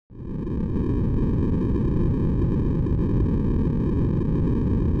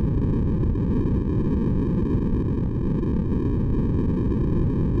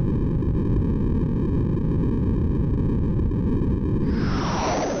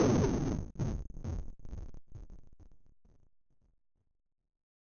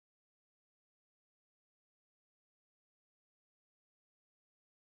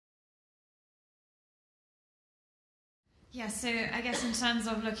Yeah, so I guess in terms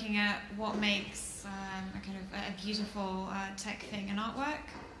of looking at what makes a kind of a beautiful tech thing an artwork,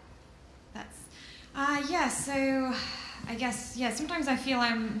 that's yeah. So I guess sometimes I feel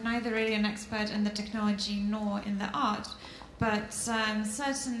I'm neither really an expert in the technology nor in the art, but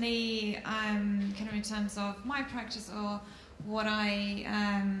certainly kind of in terms of my practice or what I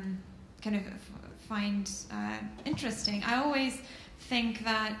kind of find interesting, I always think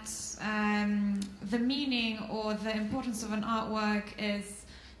that the meaning or the importance of an artwork is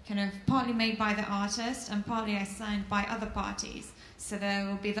kind of partly made by the artist and partly assigned by other parties. So there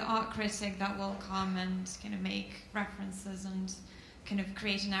will be the art critic that will come and kind of make references and kind of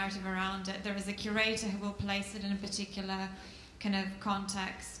create a narrative around it. There is a curator who will place it in a particular kind of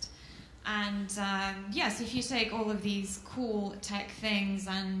context. And yes, if you take all of these cool tech things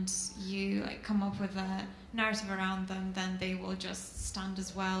and you come up with a narrative around them, then they will just stand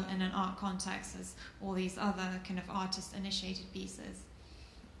as well in an art context as all these other kind of artist-initiated pieces.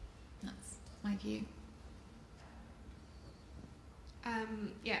 That's my view.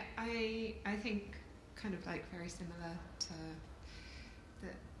 Yeah, I think kind of like very similar to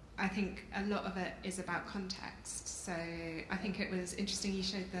that. I think a lot of it is about context. So I think it was interesting you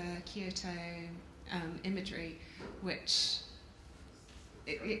showed the Kyoto imagery, which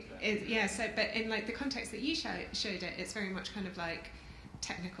yeah. So, but in like the context that you showed it, it's very much kind of like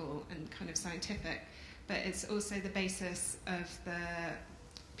technical and kind of scientific, but it's also the basis of the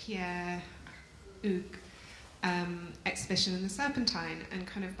Pierre Hugues exhibition in the Serpentine, and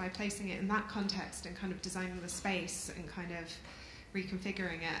kind of by placing it in that context and kind of designing the space and kind of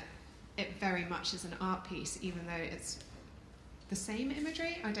reconfiguring it, it very much is an art piece, even though it's the same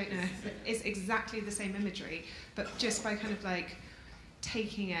imagery. I don't know. It's exactly the same imagery, but just by kind of like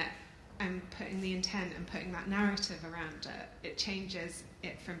taking it and putting the intent and putting that narrative around it, it changes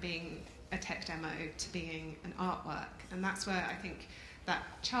it from being a tech demo to being an artwork. And that's where I think that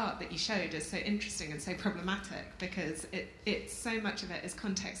chart that you showed is so interesting and so problematic, because it's so much of it is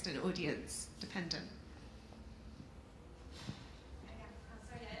context and audience dependent.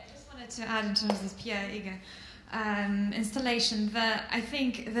 To add in terms of this Pierre Hugues installation, that I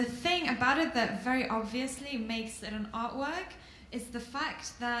think the thing about it that very obviously makes it an artwork is the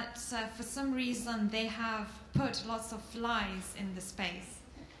fact that for some reason they have put lots of flies in the space,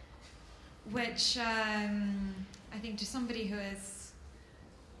 which I think to somebody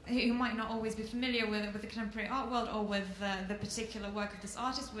who might not always be familiar with the contemporary art world or with the particular work of this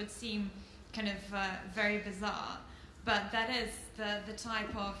artist would seem kind of very bizarre. But that is the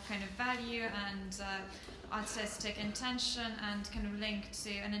type of kind of value and artistic intention and kind of link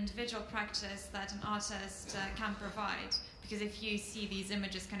to an individual practice that an artist can provide. Because if you see these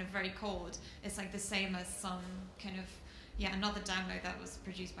images kind of very cold, it's like the same as some kind of, another demo that was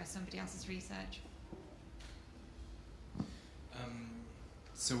produced by somebody else's research.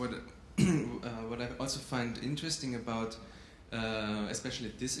 So what I also find interesting about,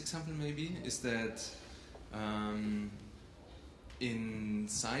 especially this example maybe, is that in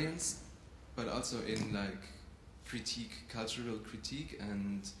science, but also in like cultural critique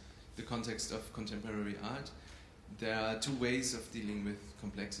and the context of contemporary art, there are two ways of dealing with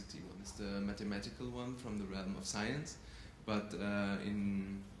complexity. One is the mathematical one from the realm of science, but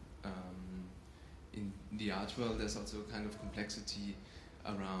in the art world there's also a kind of complexity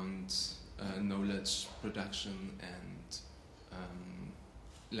around knowledge production and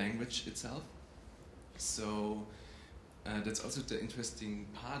language itself. So that's also the interesting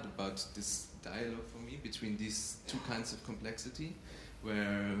part about this dialogue for me between these two kinds of complexity,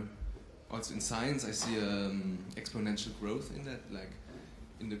 where also in science I see exponential growth in that. Like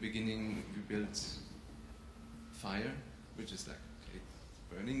in the beginning we built fire, which is like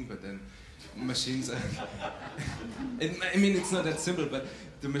burning, but then machines are I mean, it's not that simple, but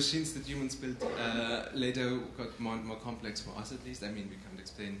the machines that humans built later got more and more complex, for us at least. I mean, we can't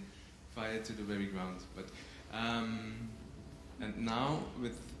explain fire to the very ground, but and now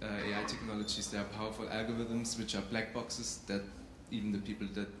with AI technologies there are powerful algorithms which are black boxes that even the people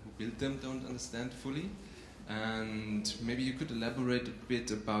who build them don't understand fully. And maybe you could elaborate a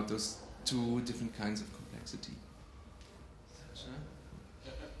bit about those two different kinds of complexity. Sascha?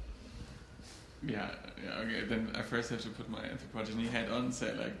 Yeah, okay, then I first have to put my anthropogeny hat on and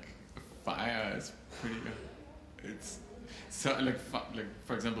say, like, fire is pretty, it's so, like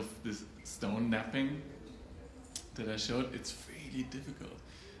for example, this stone napping that I showed, it's really difficult,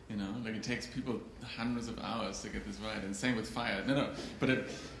 you know, like it takes people hundreds of hours to get this right, and same with fire.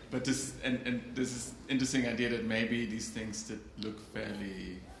 But this, and this is interesting idea that maybe these things that look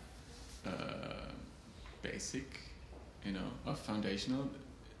fairly basic, you know, or foundational,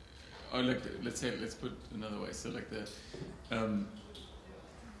 or like let's put another way. So like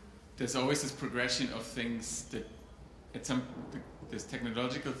there's always this progression of things that there's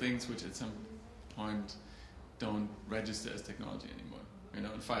technological things which at some point don't register as technology anymore. You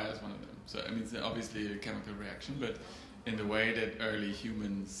know, and fire is one of them. So I mean, it's obviously a chemical reaction, but in the way that early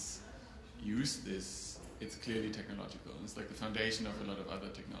humans use this, it's clearly technological. It's like the foundation of a lot of other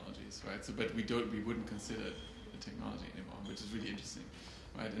technologies, right? So, but we wouldn't consider it a technology anymore, which is really interesting,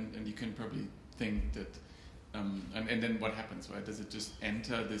 right? And you can probably think that, and then what happens, right? Does it just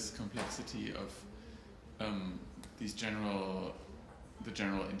enter this complexity of the general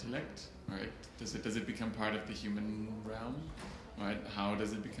intellect, right? Does it become part of the human realm, right? How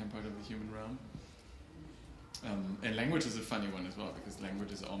does it become part of the human realm? And language is a funny one as well, because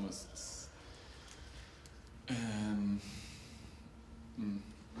language is almost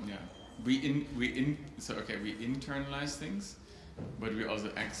we internalize things, but we also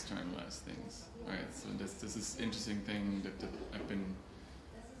externalize things, right? So this is interesting thing that I've been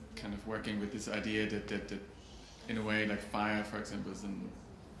kind of working with this idea that in a way, like fire, for example, is an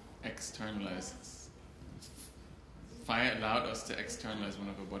externalized. Fire allowed us to externalize one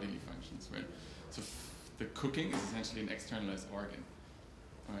of our bodily functions, right? So the cooking is essentially an externalized organ,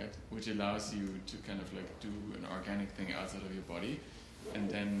 right? Which allows you to kind of like do an organic thing outside of your body, and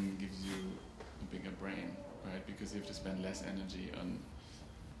then gives you a bigger brain, right? Because you have to spend less energy on.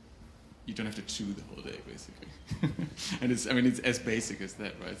 You don't have to chew the whole day, basically. And it's as basic as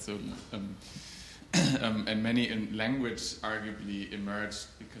that, right? So, and many in language arguably emerged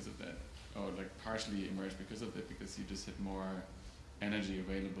because of that, or like partially emerged because of that, because you just had more energy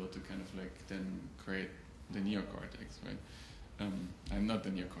available to kind of like then create the neocortex, right? I'm not the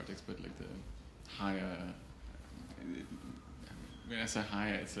neocortex, but like the higher. When I say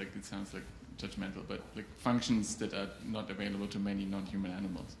higher, it's like it sounds like judgmental, but like functions that are not available to many non-human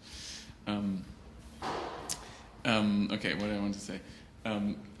animals. Okay, what do I want to say?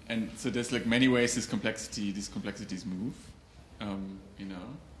 And so there's like many ways these complexities move, you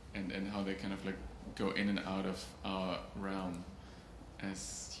know, and how they kind of like go in and out of our realm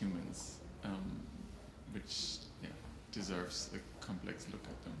as humans, which deserves a complex look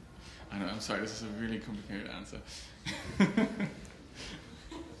at them. I know, I'm sorry, this is a really complicated answer.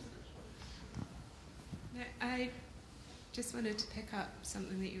 No, I just wanted to pick up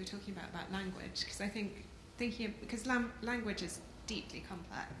something that you were talking about language, because I think because language is deeply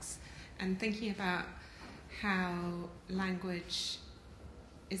complex, and thinking about how language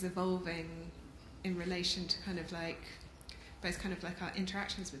is evolving in relation to kind of like both kind of like our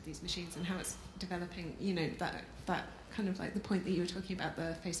interactions with these machines and how it's developing, you know, that kind of like the point that you were talking about,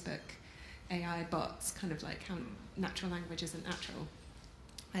 the Facebook AI bots, kind of like how natural language isn't natural,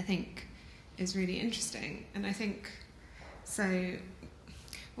 I think is really interesting. And I think, so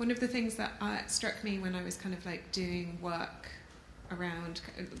one of the things that struck me when I was kind of like doing work around,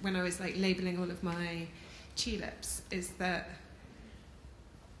 when I was like labeling all of my tulips, is that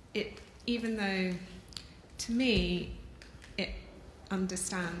even though to me it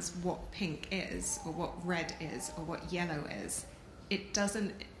understands what pink is or what red is or what yellow is, it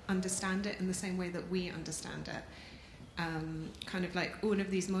doesn't understand it in the same way that we understand it. Kind of like all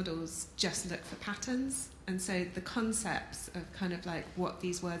of these models just look for patterns, and so the concepts of kind of like what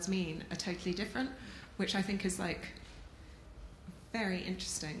these words mean are totally different, which I think is like very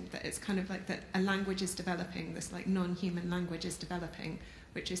interesting, that it's kind of like that a language is developing, this like non-human language is developing,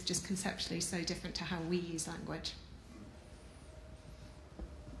 which is just conceptually so different to how we use language.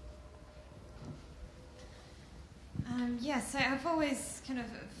 So I've always kind of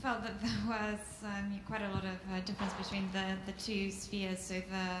felt that there was quite a lot of difference between the two spheres. So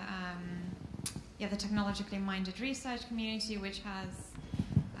the technologically minded research community, which has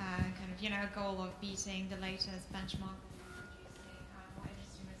kind of, you know, a goal of beating the latest benchmark, producing more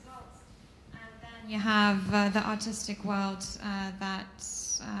interesting results. And then you have the artistic world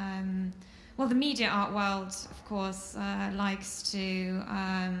the media art world, of course, likes to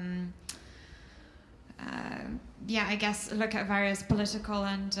I guess look at various political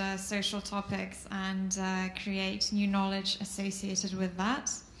and social topics and create new knowledge associated with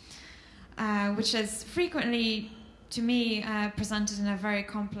that, which is frequently, to me, presented in a very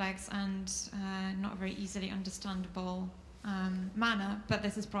complex and not very easily understandable manner, but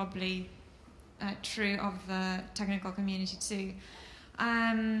this is probably true of the technical community too.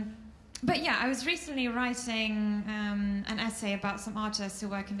 But yeah, I was recently writing an essay about some artists who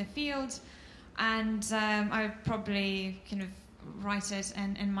work in the field, and I would probably kind of write it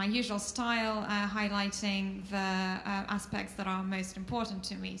in my usual style, highlighting the aspects that are most important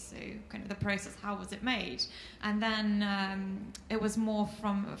to me. So kind of the process, how was it made? And then it was more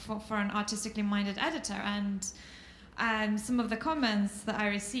for an artistically minded editor. And some of the comments that I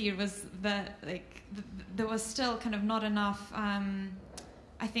received was that there was still kind of not enough,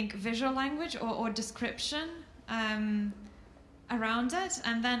 I think, visual language or description around it.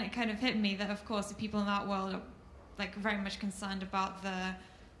 And then it kind of hit me that, of course, the people in that world are like very much concerned about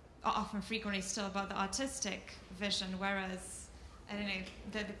often frequently still about the artistic vision, whereas, I don't know,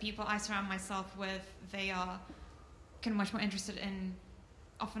 the people I surround myself with, they are kind of much more interested in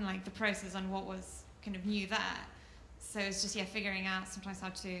often like the process and what was kind of new there. So it's just, figuring out sometimes how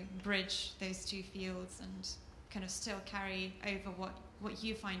to bridge those two fields and kind of still carry over what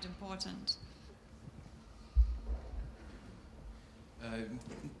you find important.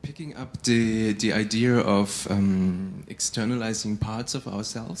 Picking up the idea of externalizing parts of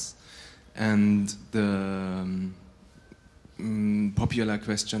ourselves and the popular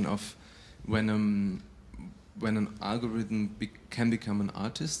question of when an algorithm can become an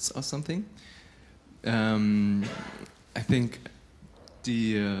artist or something. I think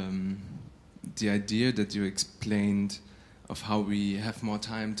the idea that you explained of how we have more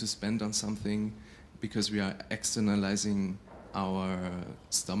time to spend on something because we are externalizing our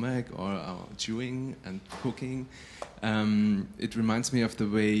stomach or our chewing and cooking, it reminds me of the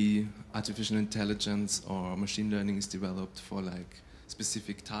way artificial intelligence or machine learning is developed for like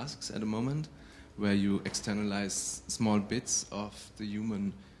specific tasks at the moment, where you externalize small bits of the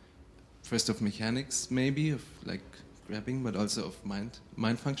human, first of mechanics maybe, of like grabbing, but also of mind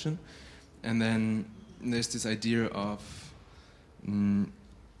function. And then there's this idea of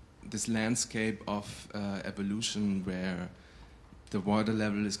this landscape of evolution where the water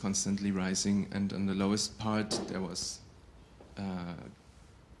level is constantly rising, and on the lowest part there was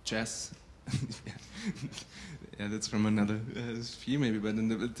jazz. Yeah, that's from another sphere maybe, but in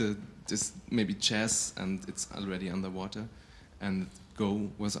this maybe chess, and it's already underwater, and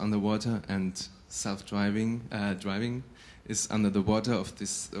Go was underwater, and self-driving driving is under the water of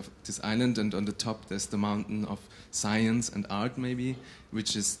this island, and on the top there's the mountain of science and art maybe,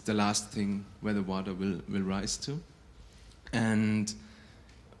 which is the last thing where the water will rise to. And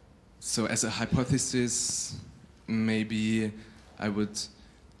so as a hypothesis, maybe I would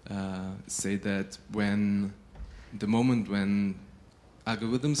say that the moment when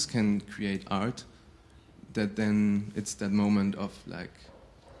algorithms can create art, that then it's that moment of like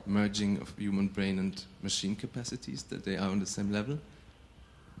merging of human brain and machine capacities, that they are on the same level.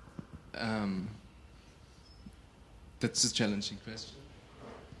 That's a challenging question.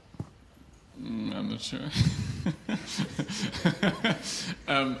 I'm not sure.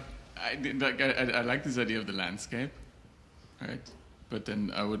 I like this idea of the landscape, right? But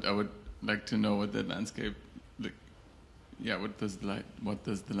then I would like to know what that landscape look. Yeah, what does the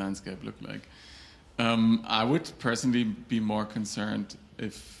landscape look like? I would personally be more concerned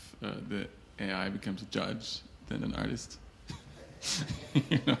if the AI becomes a judge than an artist.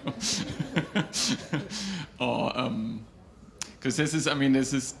 You know, or because this is.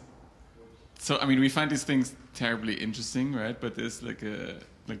 So we find these things terribly interesting, right? But there's like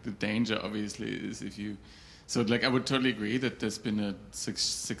the danger, obviously, is if you. So I would totally agree that there's been a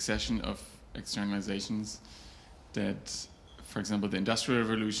succession of externalizations. That, for example, the Industrial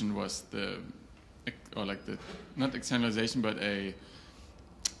Revolution was not externalization, but a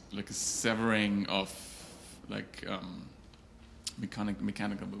severing of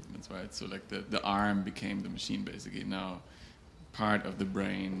mechanical movements, right? So the arm became the machine basically now. Part of the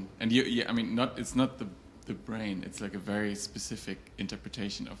brain, and it's not the brain. It's like a very specific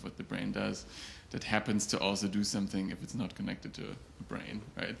interpretation of what the brain does, that happens to also do something if it's not connected to a brain,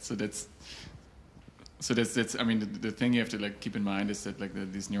 right? So that's. The thing you have to keep in mind is that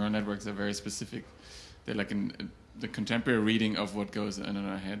these neural networks are very specific. They're like the contemporary reading of what goes on in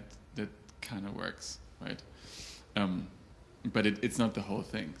our head that kind of works, right? But it's not the whole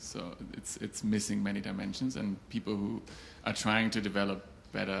thing, so it's missing many dimensions, and people who are trying to develop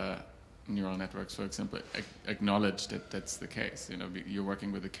better neural networks, for example, acknowledge that that's the case. You know, you're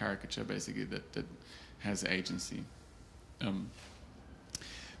working with a caricature basically that has agency.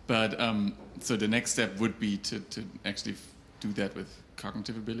 So the next step would be to actually do that with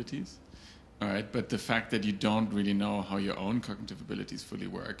cognitive abilities. All right, but the fact that you don't really know how your own cognitive abilities fully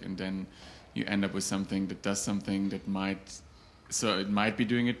work, and then you end up with something that does something that it might be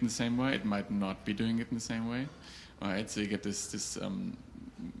doing it in the same way, it might not be doing it in the same way. All right, so you get this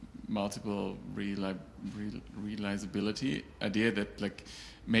multiple realizability idea that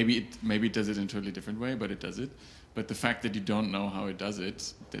maybe it does it in a totally different way, but it does it. But the fact that you don't know how it does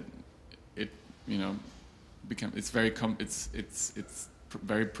it, that it, you know, it's very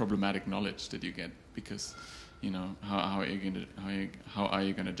very problematic knowledge that you get, because, you know, how are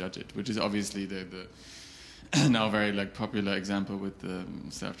you gonna judge it? Which is obviously the now very like popular example with the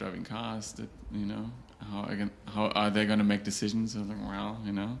self-driving cars, that, you know, how are they gonna make decisions? I was like, well,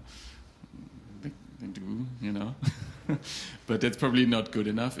 you know, they do, you know. But that's probably not good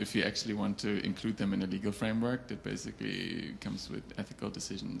enough if you actually want to include them in a legal framework that basically comes with ethical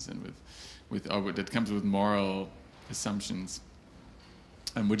decisions and that comes with moral assumptions,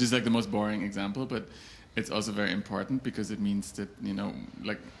 which is like the most boring example, but it's also very important, because it means that, you know,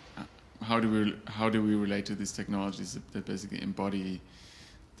 like, how do we relate to these technologies that basically embody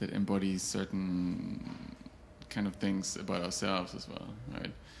certain kind of things about ourselves as well,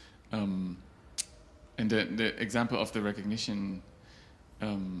 right? And the example of the recognition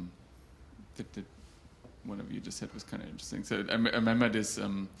that one of you just said was kind of interesting. So I remember this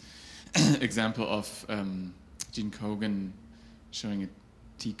example of Gene Kogan showing a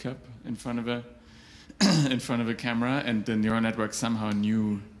teacup in front of a camera, and the neural network somehow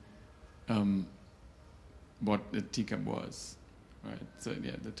knew what the teacup was, right? So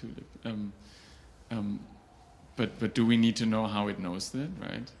yeah, the tulip. But do we need to know how it knows that,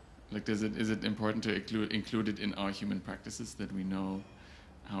 right? Like, is it important to include it in our human practices, that we know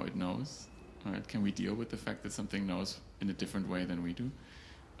how it knows? Right? Can we deal with the fact that something knows in a different way than we do?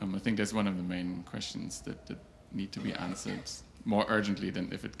 I think that's one of the main questions that need to be answered more urgently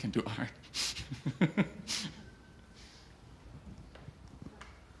than if it can do art.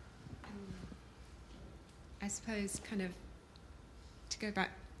 I suppose, kind of, to go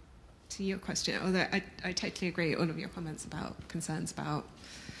back to your question, although I totally agree, all of your comments about concerns about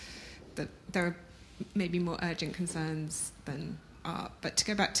that there are maybe more urgent concerns than art, but to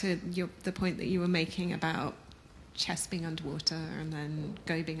go back to the point that you were making about chess being underwater and then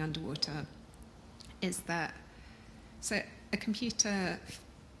Go being underwater, is that, so a computer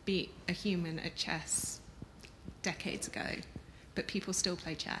beat a human at chess decades ago, but people still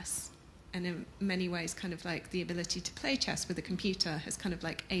play chess. And in many ways, kind of like the ability to play chess with a computer has kind of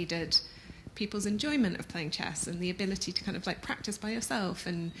like aided people's enjoyment of playing chess and the ability to kind of like practice by yourself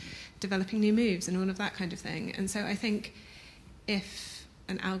and developing new moves and all of that kind of thing. And so I think if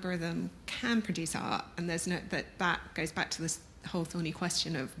an algorithm can produce art, and there's no, that goes back to this whole thorny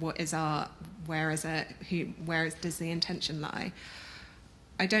question of what is art, where is it, does the intention lie?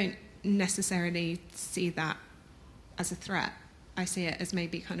 I don't necessarily see that as a threat. I see it as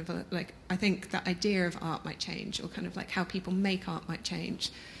maybe kind of I think the idea of art might change, or kind of like how people make art might change,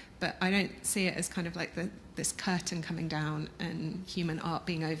 but I don't see it as kind of like this curtain coming down and human art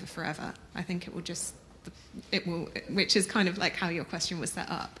being over forever. I think it will, which is kind of like how your question was set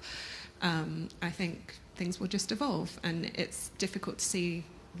up. I think things will just evolve, and it's difficult to see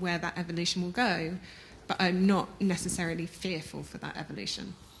where that evolution will go, but I'm not necessarily fearful for that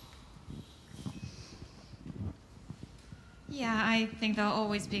evolution. Yeah, I think there'll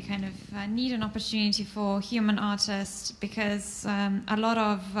always be kind of a need and opportunity for human artists, because a lot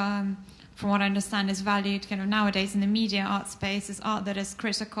of, from what I understand, is valued kind of nowadays in the media art space is art that is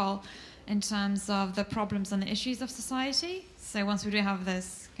critical in terms of the problems and the issues of society. So once we do have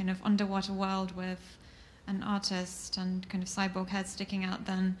this kind of underwater world with an artist and kind of cyborg head sticking out,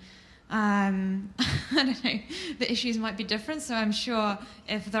 then I don't know, the issues might be different. So I'm sure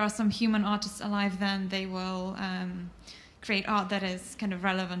if there are some human artists alive, then they will create art that is kind of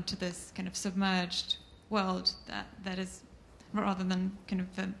relevant to this kind of submerged world that is, rather than kind of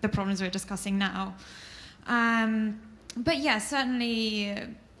the problems we're discussing now. But yeah, certainly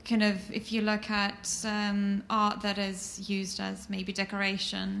kind of if you look at art that is used as maybe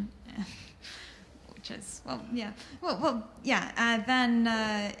decoration, which is, then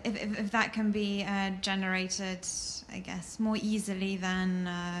if that can be generated, I guess, more easily, then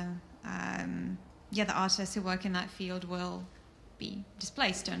the artists who work in that field will be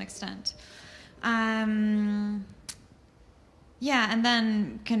displaced to an extent. And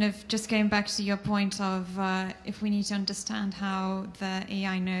then kind of just going back to your point of if we need to understand how the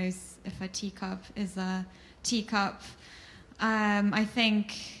AI knows if a teacup is a teacup, I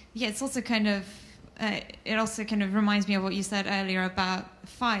think, it's also kind of, it also kind of reminds me of what you said earlier about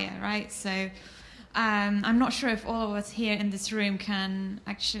fire, right? So I'm not sure if all of us here in this room can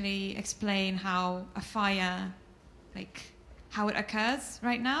actually explain how a fire, like how it occurs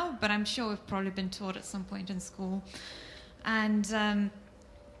right now, but I'm sure we've probably been taught at some point in school. And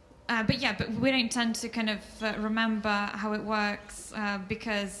but we don't tend to kind of remember how it works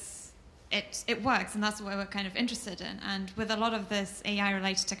because it works, and that's what we're kind of interested in. And with a lot of this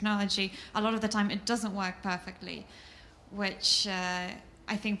AI-related technology, a lot of the time it doesn't work perfectly, which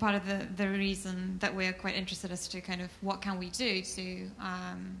I think part of the reason that we're quite interested as to kind of what can we do to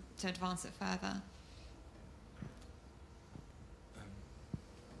advance it further.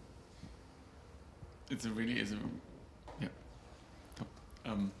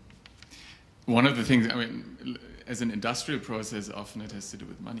 One of the things, I mean, as an industrial process, often it has to do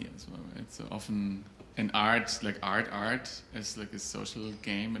with money as well, right? So often an art, like art as like a social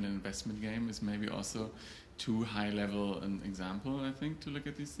game and an investment game is maybe also too high level an example, I think, to look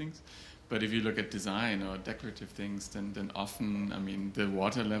at these things. But if you look at design or decorative things, then often, I mean, the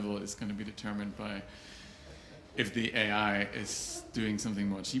water level is going to be determined by if the AI is doing something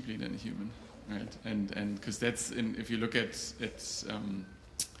more cheaply than a human, right? And because that's, if you look at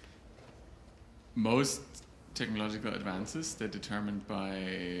most technological advances, they're determined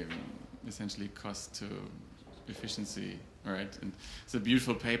by essentially cost to efficiency, right? And it's a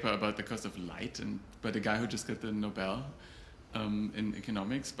beautiful paper about the cost of light, and by the guy who just got the Nobel in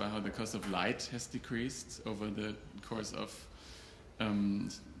economics, by how the cost of light has decreased over the course of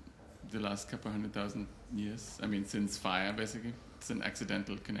the last couple 100,000 years. I mean, since fire, basically. It's an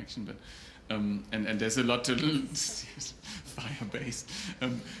accidental connection, but and there's a lot to fire-based.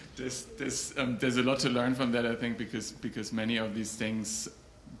 There's a lot to learn from that, I think, because many of these things,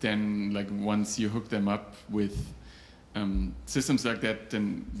 then like once you hook them up with systems like that,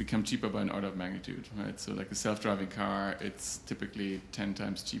 then become cheaper by an order of magnitude, right? So like a self-driving car, it's typically 10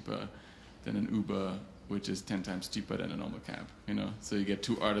 times cheaper than an Uber, which is 10 times cheaper than a normal cab, you know? So you get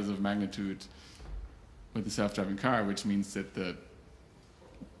 2 orders of magnitude with the self-driving car, which means that the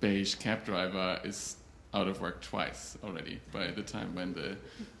beige cab driver is out of work twice already by the time when the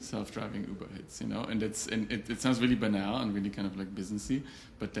self-driving Uber hits, you know? And it sounds really banal and really kind of like businessy,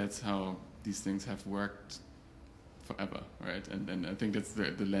 but that's how these things have worked forever, right? And I think that's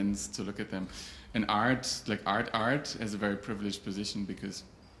the lens to look at them. And art, like art has a very privileged position because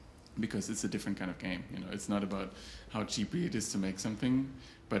it's a different kind of game, you know? It's not about how cheaply it is to make something,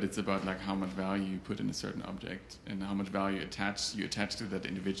 but it's about like how much value you put in a certain object and how much value you attach to that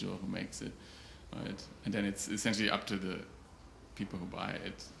individual who makes it, right? And then it's essentially up to the people who buy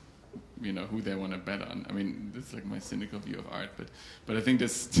it, you know, who they want to bet on. I mean, that's like my cynical view of art, but I think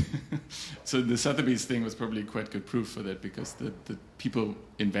this. So the Sotheby's thing was probably quite good proof for that, because the people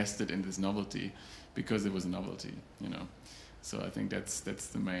invested in this novelty because it was a novelty, you know. So I think that's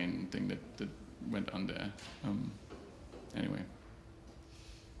the main thing that went on there. Anyway.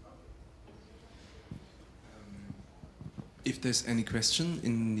 If there's any question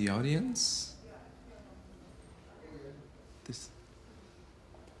in the audience, this.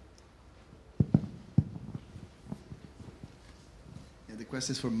 Yeah, the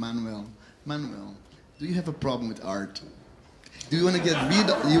question is for Manuel. Manuel, do you have a problem with art? Do you want to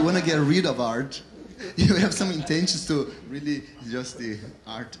get rid of art? You have some intentions to really adjust the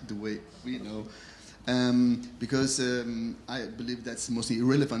art the way we know, because I believe that's the most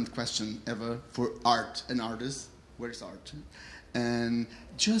irrelevant question ever for art and artists. Where is art? And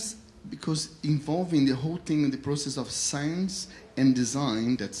just because involving the whole thing in the process of science and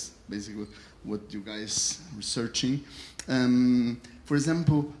design, that's basically what you guys are researching. For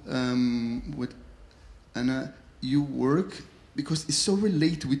example, with Anna, you work because it's so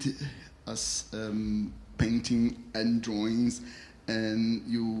related with us painting and drawings, and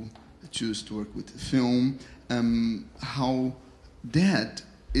you choose to work with film. How that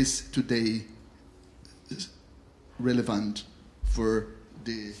is today relevant for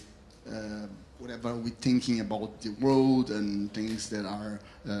the whatever we're thinking about the world and things that are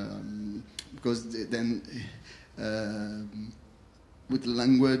because then with the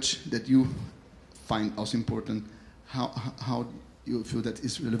language that you find also important, how you feel that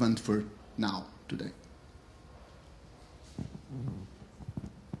is relevant for now today?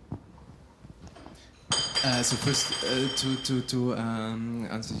 So first, to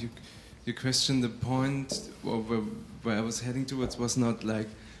answer your question, the point where I was heading towards was not like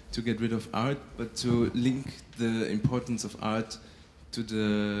to get rid of art, but to link the importance of art to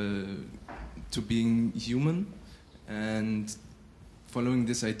being human, and following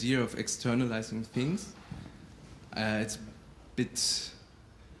this idea of externalizing things. It's a bit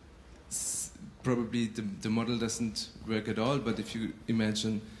probably the model doesn't work at all, but if you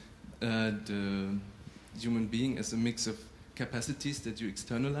imagine the human being as a mix of capacities that you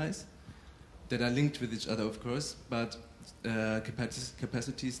externalize, that are linked with each other, of course, but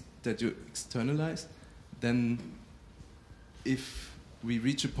capacities that you externalize, then if we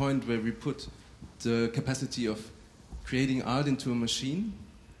reach a point where we put the capacity of creating art into a machine,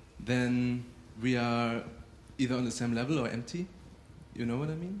 then we are either on the same level or empty. You know what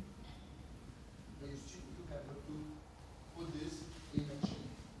I mean?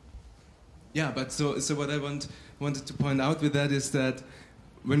 Yeah, but so what I wanted to point out with that is that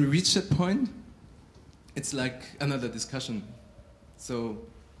when we reach that point, it's like another discussion. So,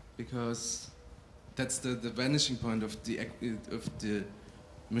 because that's the vanishing point of the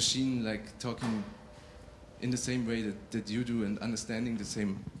machine, like talking in the same way that you do and understanding the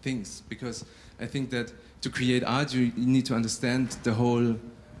same things. Because I think that to create art, you need to understand the whole,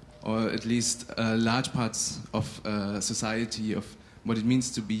 or at least large parts of society, of what it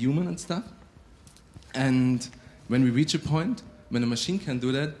means to be human and stuff. And when we reach a point, when a machine can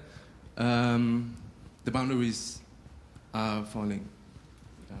do that, the boundaries are falling.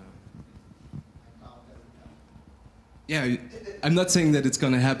 Yeah, I'm not saying that it's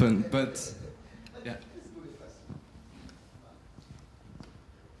going to happen, but yeah.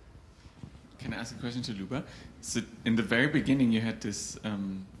 Can I ask a question to Luba? So in the very beginning, you had this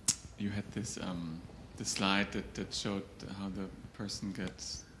the slide that showed how the person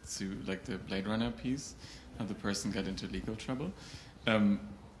gets to, like the Blade Runner piece, how the person got into legal trouble.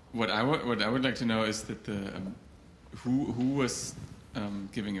 What I would like to know is that who was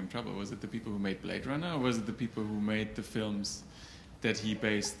giving him trouble? Was it the people who made Blade Runner, or was it the people who made the films that he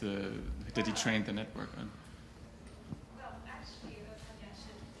trained the network on? Well, actually, I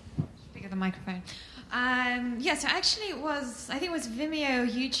should pick up the microphone. So actually I think it was Vimeo,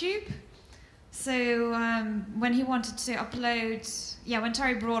 YouTube. So when he wanted to upload, when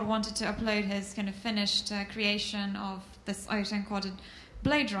Terry Broad wanted to upload his kind of finished creation of this auto-encoded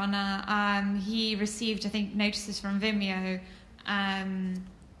Blade Runner, he received, I think, notices from Vimeo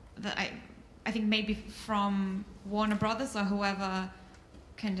that I think maybe from Warner Brothers or whoever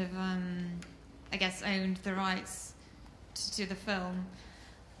kind of, I guess, owned the rights to the film.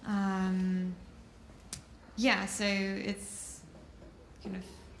 So it's kind of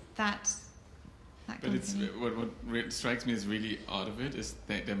that. But it's what strikes me as really odd of it is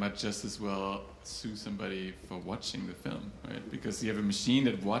they might just as well sue somebody for watching the film, right? Because you have a machine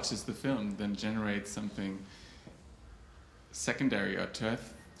that watches the film, then generates something secondary or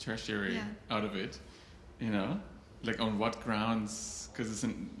tertiary out of it, you know? Like on what grounds? Because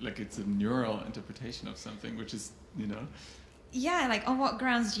it's a neural interpretation of something, which is, you know. Yeah, like on what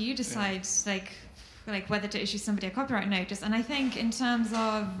grounds do you decide, like whether to issue somebody a copyright notice? And I think in terms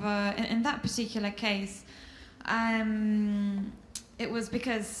of in that particular case, it was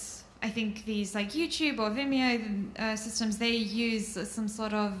because I think these like YouTube or Vimeo systems, they use some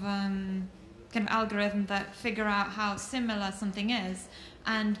sort of kind of algorithm that figure out how similar something is,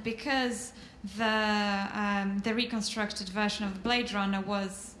 and because the reconstructed version of the Blade Runner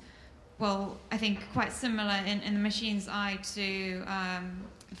was, well, I think quite similar in the machine's eye to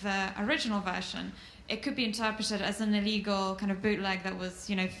the original version, it could be interpreted as an illegal kind of bootleg that was,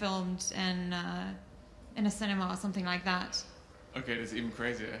 filmed in a cinema or something like that. Okay, that's even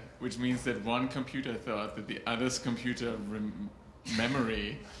crazier. Which means that one computer thought that the other's computer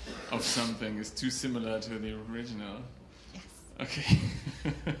memory of something is too similar to the original. Yes. Okay.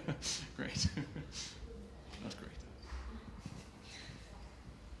 Great. Not great.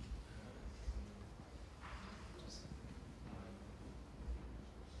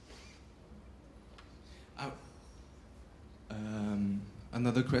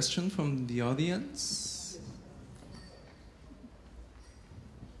 Another question from the audience?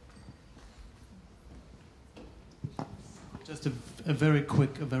 Just a very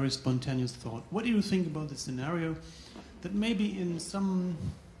quick, a very spontaneous thought. What do you think about the scenario that maybe in some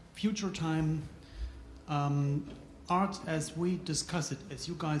future time, art as we discuss it, as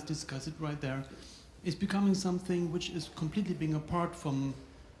you guys discuss it right there, is becoming something which is completely being apart from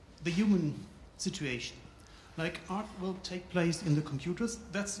the human situation? Like art will take place in the computers.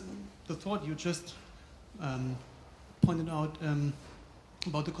 That's the thought you just pointed out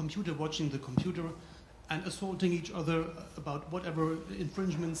about the computer watching the computer and assaulting each other about whatever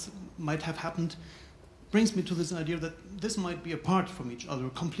infringements might have happened, brings me to this idea that this might be apart from each other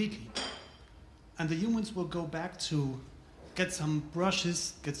completely. And the humans will go back to get some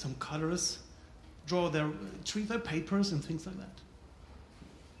brushes, get some colors, treat their papers and things like that.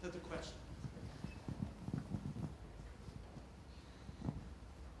 That's the question.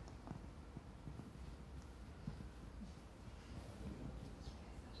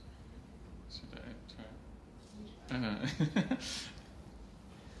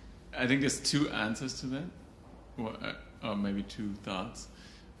 I think there's two answers to that, or maybe two thoughts.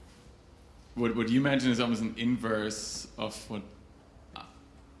 What you imagine is almost an inverse of what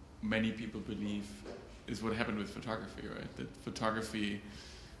many people believe is what happened with photography, right? That photography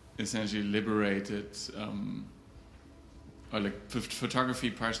essentially liberated, or like photography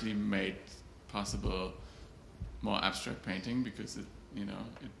partially made possible more abstract painting because it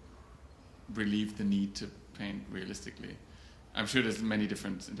relieved the need to paint realistically. I'm sure there's many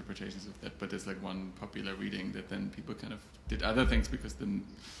different interpretations of that, but there's like one popular reading that then people kind of did other things because the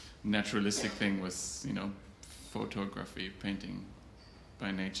naturalistic thing was, photography, painting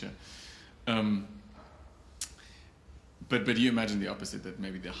by nature. But you imagine the opposite, that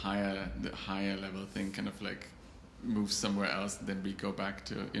maybe the higher level thing kind of like moves somewhere else, and then we go back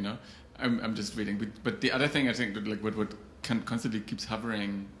to, I'm just reading. But the other thing I think that like what constantly keeps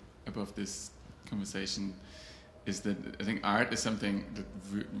hovering above this conversation is that I think art is something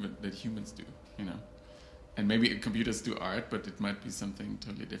that humans do, and maybe computers do art, but it might be something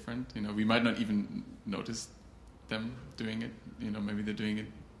totally different. We might not even notice them doing it. Maybe they're doing it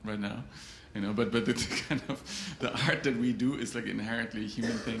right now. But the kind of the art that we do is like inherently a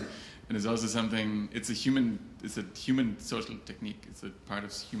human thing, and it's also something. It's a human social technique. It's a part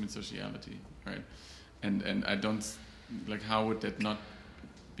of human sociality, right? And I don't like, how would that not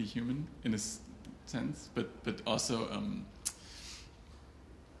be human in a sense? But also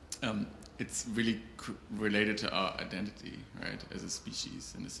it's really related to our identity, right, as a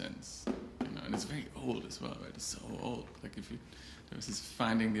species in a sense, and it's very old as well, right? It's so old. Like there was this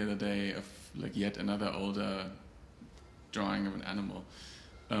finding the other day of like yet another older drawing of an animal,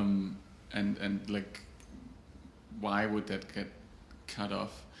 and like why would that get cut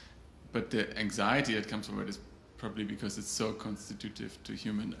off? But the anxiety that comes from it is probably because it's so constitutive to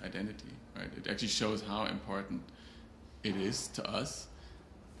human identity, right? It actually shows how important it is to us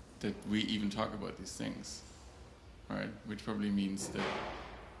that we even talk about these things, right? Which probably means that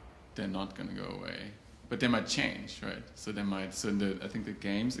they're not going to go away, but they might change, right? So they might. So I think the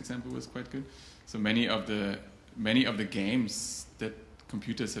games example was quite good. So many of the games that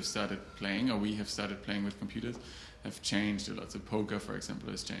computers have started playing, or we have started playing with computers, have changed a lot. So poker, for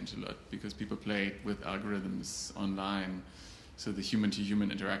example, has changed a lot because people play it with algorithms online. So the human-to-human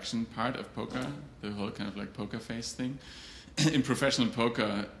interaction part of poker, the whole kind of like poker face thing. In professional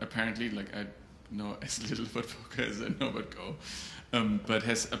poker, apparently, like I know as little about poker as I know about Go, but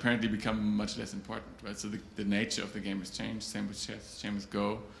has apparently become much less important, right? So the nature of the game has changed. Same with chess, same with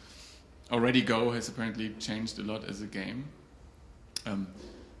Go. Already Go has apparently changed a lot as a game.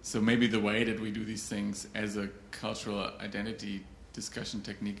 So maybe the way that we do these things as a cultural identity discussion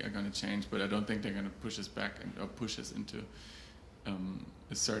technique are going to change, but I don't think they're going to push us back or push us into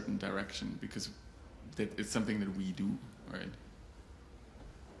a certain direction, because it's something that we do, right?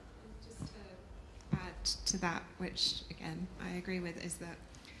 Just to add to that, which again I agree with, is that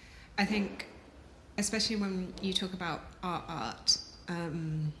I think, especially when you talk about art,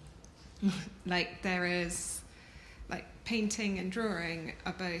 like there is, like painting and drawing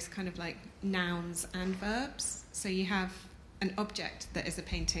are both kind of like nouns and verbs. So you have an object that is a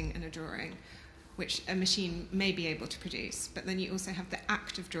painting and a drawing, which a machine may be able to produce, but then you also have the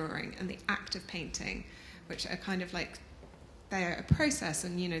act of drawing and the act of painting, which are kind of like, they're a process,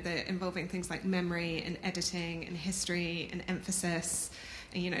 and they're involving things like memory and editing and history and emphasis.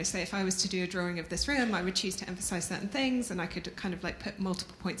 And so if I was to do a drawing of this room, I would choose to emphasize certain things, and I could kind of like put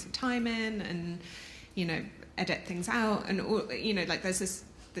multiple points of time in, and edit things out, and all, like there's this.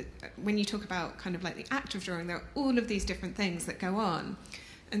 When you talk about kind of like the act of drawing, there are all of these different things that go on.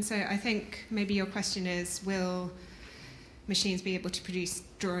 And so I think maybe your question is, will machines be able to produce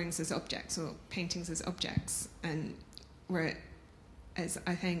drawings as objects or paintings as objects? And whereas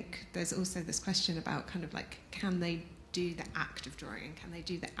I think there's also this question about kind of like, can they do the act of drawing? Can they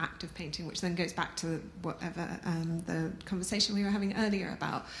do the act of painting? Which then goes back to whatever the conversation we were having earlier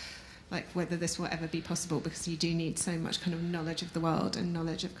about like whether this will ever be possible, because you do need so much kind of knowledge of the world and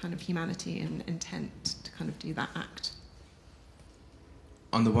knowledge of kind of humanity and intent to kind of do that act.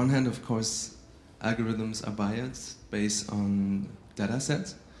 On the one hand, of course, algorithms are biased based on data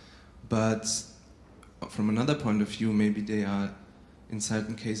sets, but from another point of view, maybe they are, in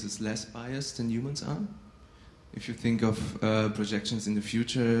certain cases, less biased than humans are. If you think of projections in the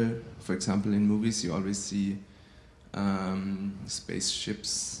future, for example, in movies, you always see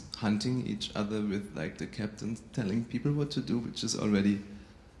spaceships hunting each other with like the captain telling people what to do, which is already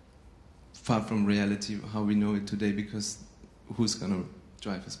far from reality how we know it today, because who's going to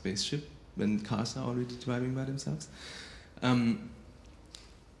drive a spaceship when cars are already driving by themselves?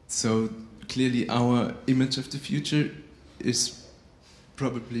 So clearly our image of the future is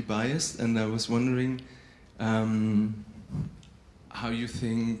probably biased, and I was wondering how you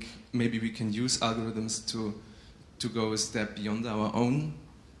think maybe we can use algorithms to go a step beyond our own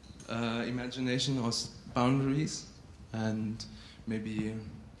imagination or boundaries, and maybe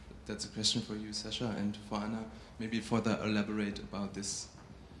that's a question for you, Sascha, and for Anna. Maybe further elaborate about this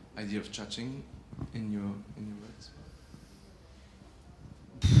idea of judging in your works.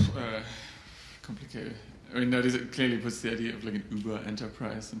 Complicated. I mean, that clearly puts the idea of like an Uber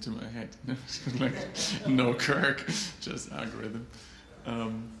enterprise into my head. Like no Kirk, just algorithm.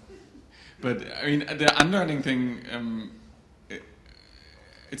 But I mean, the unlearning thing,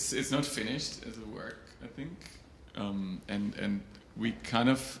 it's not finished as a work, I think, and we kind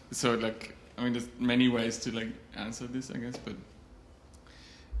of, so like, I mean, there's many ways to like answer this, I guess, but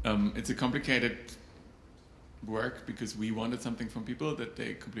it's a complicated work because we wanted something from people that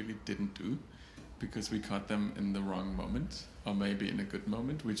they completely didn't do, because we caught them in the wrong moment, or maybe in a good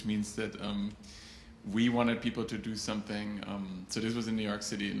moment, which means that we wanted people to do something. So this was in New York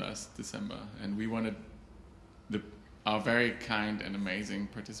City last December, and we wanted our very kind and amazing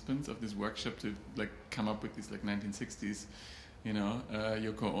participants of this workshop to like come up with these like 1960s,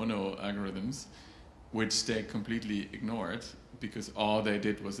 Yoko Ono algorithms, which they completely ignored because all they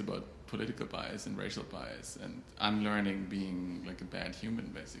did was about political bias and racial bias and unlearning being like a bad human,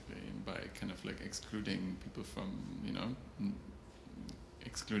 basically, and by kind of like excluding people from,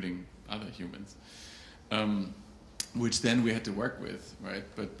 excluding other humans, which then we had to work with, right?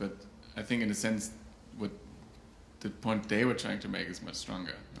 But I think in a sense, what the point they were trying to make is much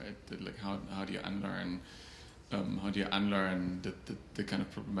stronger, right? That like how do you unlearn, the kind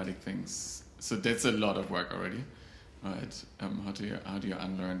of problematic things? So that's a lot of work already, right? How do you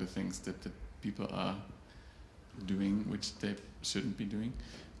unlearn the things that people are doing which they shouldn't be doing?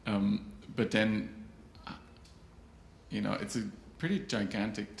 But then, it's a pretty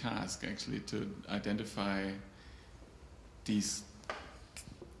gigantic task actually to identify these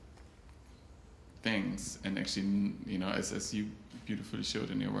things and actually, as you beautifully showed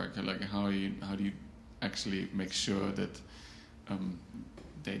in your work, like how do you actually make sure that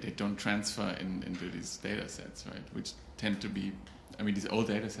they don't transfer into these data sets, right? Which tend to be, I mean, these old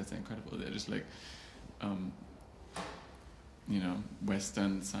data sets are incredible. They're just like,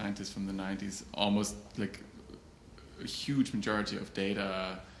 Western scientists from the 90s, almost like a huge majority of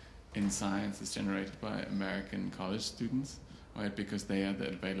data in science is generated by American college students, right? Because they are the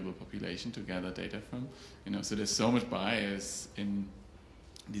available population to gather data from, so there's so much bias in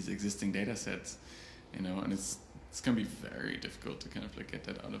these existing data sets, and it's going to be very difficult to kind of like get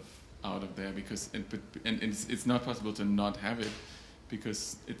that out of there, because it's not possible to not have it,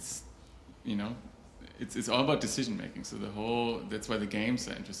 because it's all about decision making. So that's why the games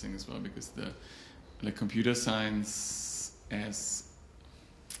are interesting as well, because the computer science as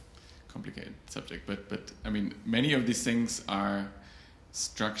complicated subject, but I mean, many of these things are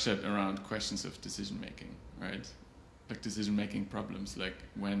structured around questions of decision making, right? Like decision making problems, like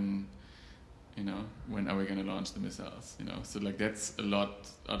when are we going to launch the missiles? So like that's a lot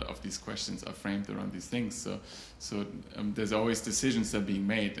of these questions are framed around these things. So there's always decisions that are being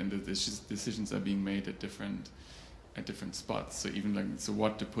made, and the decisions are being made at different spots. So even so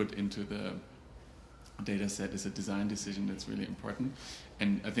what to put into the data set is a design decision that's really important.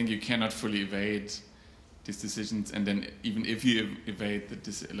 And I think you cannot fully evade these decisions. And then even if you evade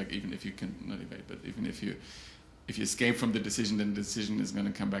even if you can not evade, but even if you escape from the decision, then the decision is going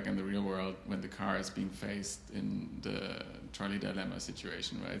to come back in the real world when the car is being faced in the Charlie dilemma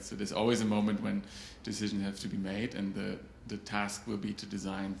situation, right? So there's always a moment when decisions have to be made, and the task will be to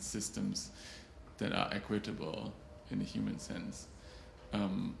design systems that are equitable in a human sense.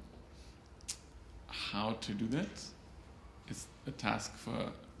 How to do that is a task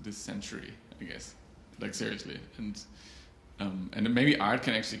for this century, I guess. Like seriously, and maybe art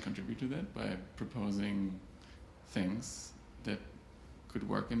can actually contribute to that by proposing things that could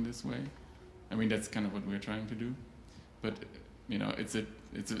work in this way. I mean, that's kind of what we're trying to do, but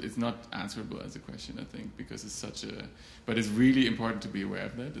it's not answerable as a question, I think, because but it's really important to be aware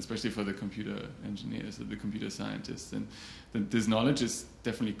of that, especially for the computer engineers or the computer scientists. And this knowledge is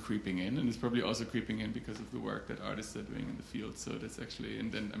definitely creeping in, and it's probably also creeping in because of the work that artists are doing in the field. So that's actually,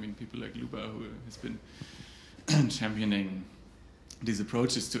 and then I mean, people like Luba, who has been championing these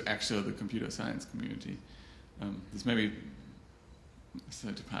approaches to actually the computer science community. This maybe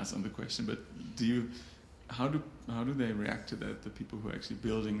sorry to pass on the question, but how do they react to that? The people who are actually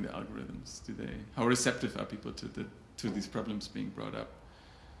building the algorithms, how receptive are people to these problems being brought up?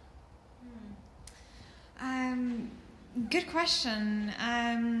 Good question.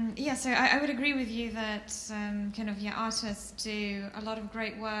 So I would agree with you that artists do a lot of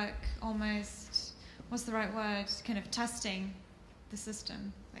great work, almost, what's the right word, kind of testing the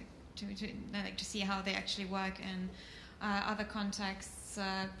system, to see how they actually work in other contexts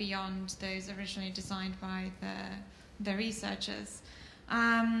beyond those originally designed by the researchers.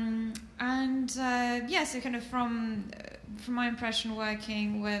 So kind of from my impression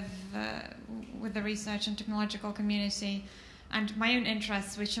working with the research and technological community, and my own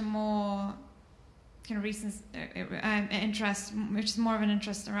interests, which are more kind of recent interest, which is more of an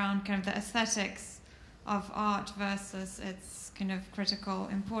interest around kind of the aesthetics of art versus its kind of critical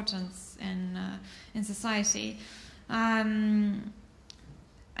importance in society. I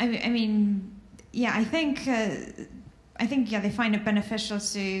think they find it beneficial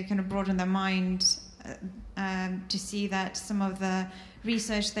to kind of broaden their mind, to see that some of the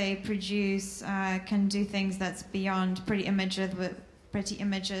research they produce can do things that's beyond pretty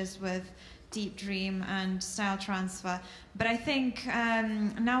images with deep dream and style transfer. But I think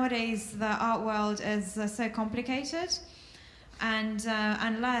nowadays the art world is so complicated, and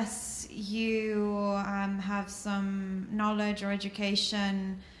unless you have some knowledge or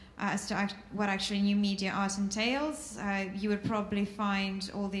education as to what actually new media art entails, you would probably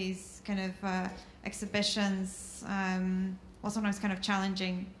find all these kind of exhibitions sometimes kind of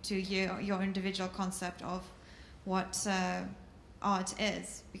challenging to your individual concept of what art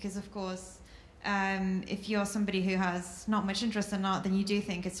is, because of course if you're somebody who has not much interest in art, then you do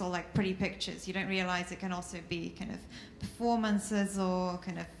think it's all like pretty pictures. You don't realize it can also be kind of performances or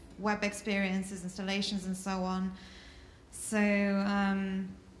kind of web experiences, installations, and so on. So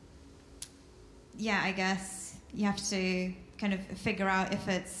I guess you have to kind of figure out if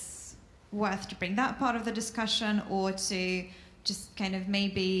it's worth to bring that part of the discussion, or to just kind of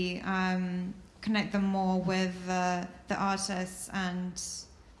maybe connect them more with the artists and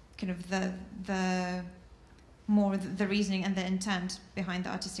kind of the reasoning and the intent behind the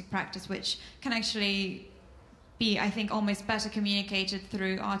artistic practice, which can actually be, I think, almost better communicated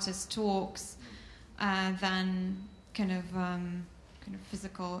through artist talks than kind of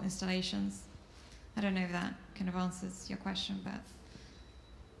physical installations. I don't know if that kind of answers your question, but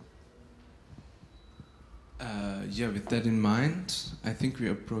with that in mind, I think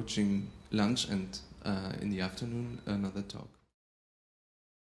we're approaching lunch, and in the afternoon another talk.